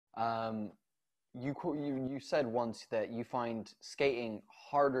You said once that you find skating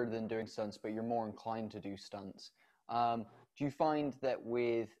harder than doing stunts, but you're more inclined to do stunts. Do you find that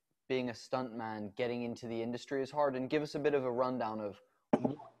with being a stuntman, getting into the industry is hard? And give us a bit of a rundown of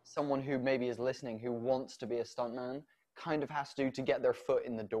what someone who maybe is listening who wants to be a stuntman kind of has to get their foot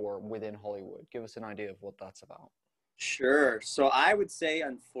in the door within Hollywood. Give us an idea of what that's about. Sure. So I would say,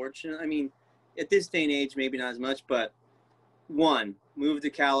 unfortunately, I mean, at this day and age, maybe not as much, but one, move to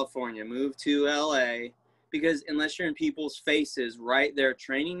California, move to LA, because unless you're in people's faces right there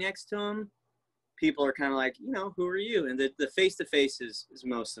training next to them, people are kind of like, who are you? And the face-to-face is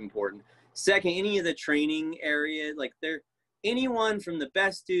most important. Second, any of the training area, like anyone from the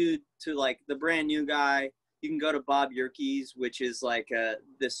best dude to like the brand new guy, you can go to Bob Yerkes, which is like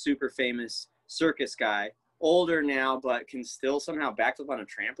this super famous circus guy, older now, but can still somehow backflip on a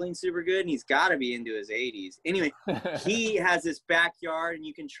trampoline super good. And he's got to be into his 80s. Anyway, he has this backyard and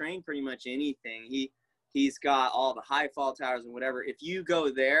you can train pretty much anything. He's got all the high fall towers and whatever. If you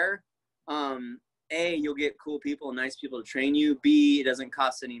go there, A, you'll get cool people, nice people to train you. B, it doesn't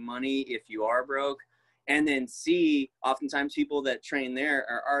cost any money if you are broke. And then C, oftentimes people that train there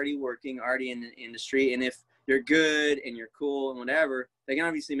are already working, already in the industry. And if you're good and you're cool and whatever, they can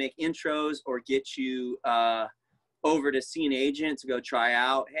obviously make intros or get you over to see an agent to go try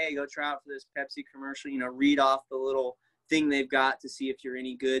out. Hey, go try out for this Pepsi commercial, read off the little thing they've got to see if you're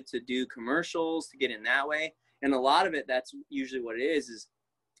any good to do commercials, to get in that way. And a lot of it, that's usually what it is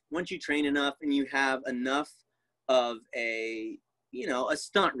once you train enough and you have enough of a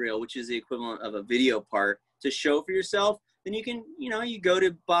stunt reel, which is the equivalent of a video part to show for yourself, then you can, you go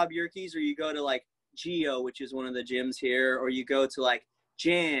to Bob Yerkes or you go to like Geo, which is one of the gyms here, or you go to like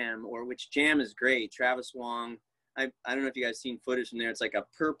Jam, which Jam is great. Travis Wong. I don't know if you guys seen footage from there. It's like a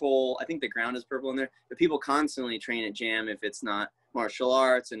purple, I think the ground is purple in there, but people constantly train at Jam if it's not martial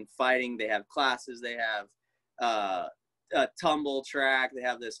arts and fighting. They have classes. They have a tumble track. They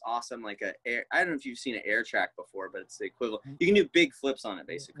have this awesome, like I don't know if you've seen an air track before, but it's the equivalent. You can do big flips on it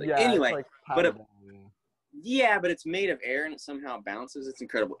basically. Yeah, anyway, it's like but but it's made of air and it somehow bounces. It's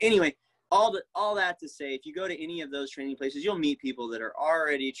incredible. Anyway, all that to say, if you go to any of those training places, you'll meet people that are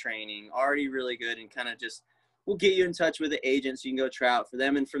already training, already really good, and kind of just will get you in touch with the agent so you can go try out for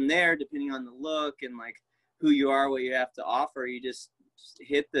them. And from there, depending on the look and like who you are, what you have to offer, you just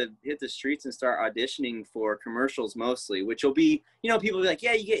hit the streets and start auditioning for commercials mostly, which will be, people will be like,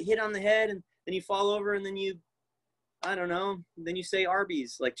 yeah, you get hit on the head and then you fall over and then then you say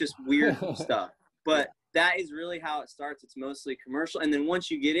Arby's, like just weird stuff. But that is really how it starts. It's mostly commercial. And then once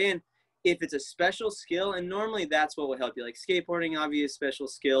you get in, if it's a special skill, and normally that's what will help you, like skateboarding, obvious special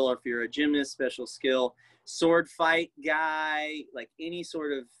skill, or if you're a gymnast, special skill, sword fight guy, like any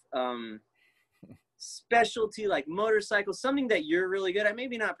sort of specialty, like motorcycle, something that you're really good at,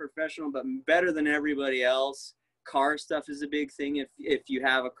 maybe not professional, but better than everybody else. Car stuff is a big thing. If you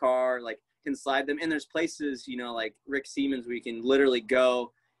have a car, like can slide them. And there's places, like Rick Siemens, where you can literally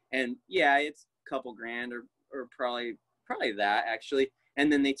go and it's a couple grand or probably that actually. And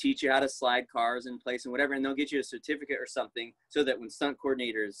then they teach you how to slide cars in place and whatever, and they'll get you a certificate or something so that when stunt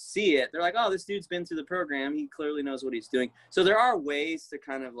coordinators see it, they're like, oh, this dude's been through the program. He clearly knows what he's doing. So there are ways to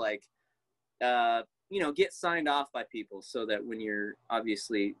kind of like, get signed off by people so that when you're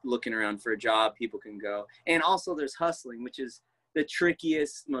obviously looking around for a job, people can go. And also there's hustling, which is the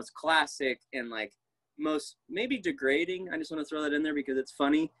trickiest, most classic, and like most maybe degrading. I just want to throw that in there because it's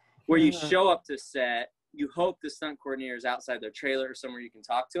funny, where you show up to set. You hope the stunt coordinator is outside their trailer or somewhere you can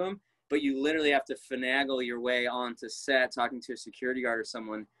talk to them, but you literally have to finagle your way onto set, talking to a security guard or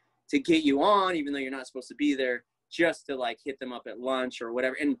someone to get you on, even though you're not supposed to be there, just to like hit them up at lunch or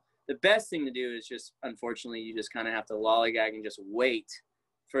whatever. And the best thing to do is just, unfortunately, you just kind of have to lollygag and just wait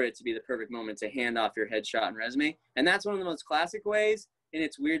for it to be the perfect moment to hand off your headshot and resume. And that's one of the most classic ways. And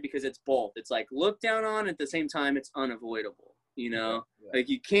it's weird because it's both. It's like looked down on, at the same time, it's unavoidable. Like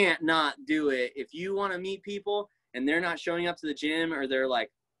you can't not do it. If you want to meet people and they're not showing up to the gym, or they're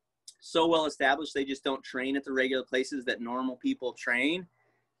like so well established they just don't train at the regular places that normal people train,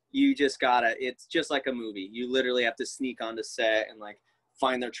 you just gotta, it's just like a movie. You literally have to sneak onto set and like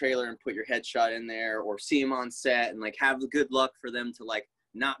find their trailer and put your headshot in there, or see them on set and like have the good luck for them to like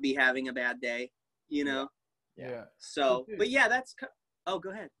not be having a bad day, Yeah. So, but yeah, that's, oh,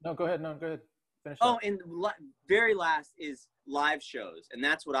 go ahead. No, go ahead. Finish Oh, up. and very last is live shows. And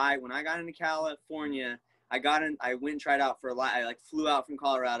that's what when I got into California, I went and tried out for a lot. I like flew out from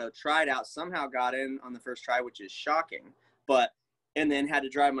Colorado, tried out, somehow got in on the first try, which is shocking, and then had to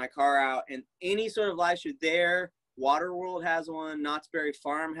drive my car out. And any sort of live show there, Waterworld has one, Knott's Berry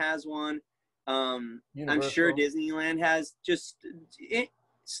Farm has one. I'm sure Disneyland has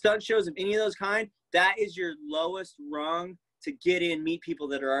stunt shows of any of those kind, that is your lowest rung to get in, meet people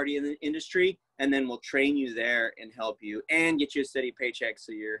that are already in the industry, and then we'll train you there and help you and get you a steady paycheck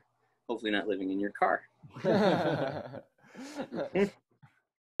so you're hopefully not living in your car.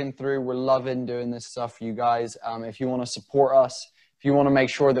 Through, we're loving doing this stuff for you guys. If you want to support us, if you want to make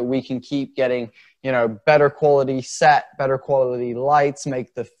sure that we can keep getting, you know, better quality set, better quality lights,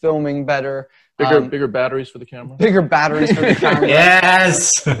 make the filming better, bigger batteries for the camera, bigger batteries for the camera,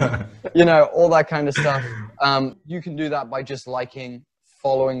 Yes. you know, all that kind of stuff. You can do that by just liking,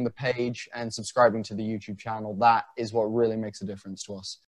 following the page, and subscribing to the YouTube channel. That is what really makes a difference to us.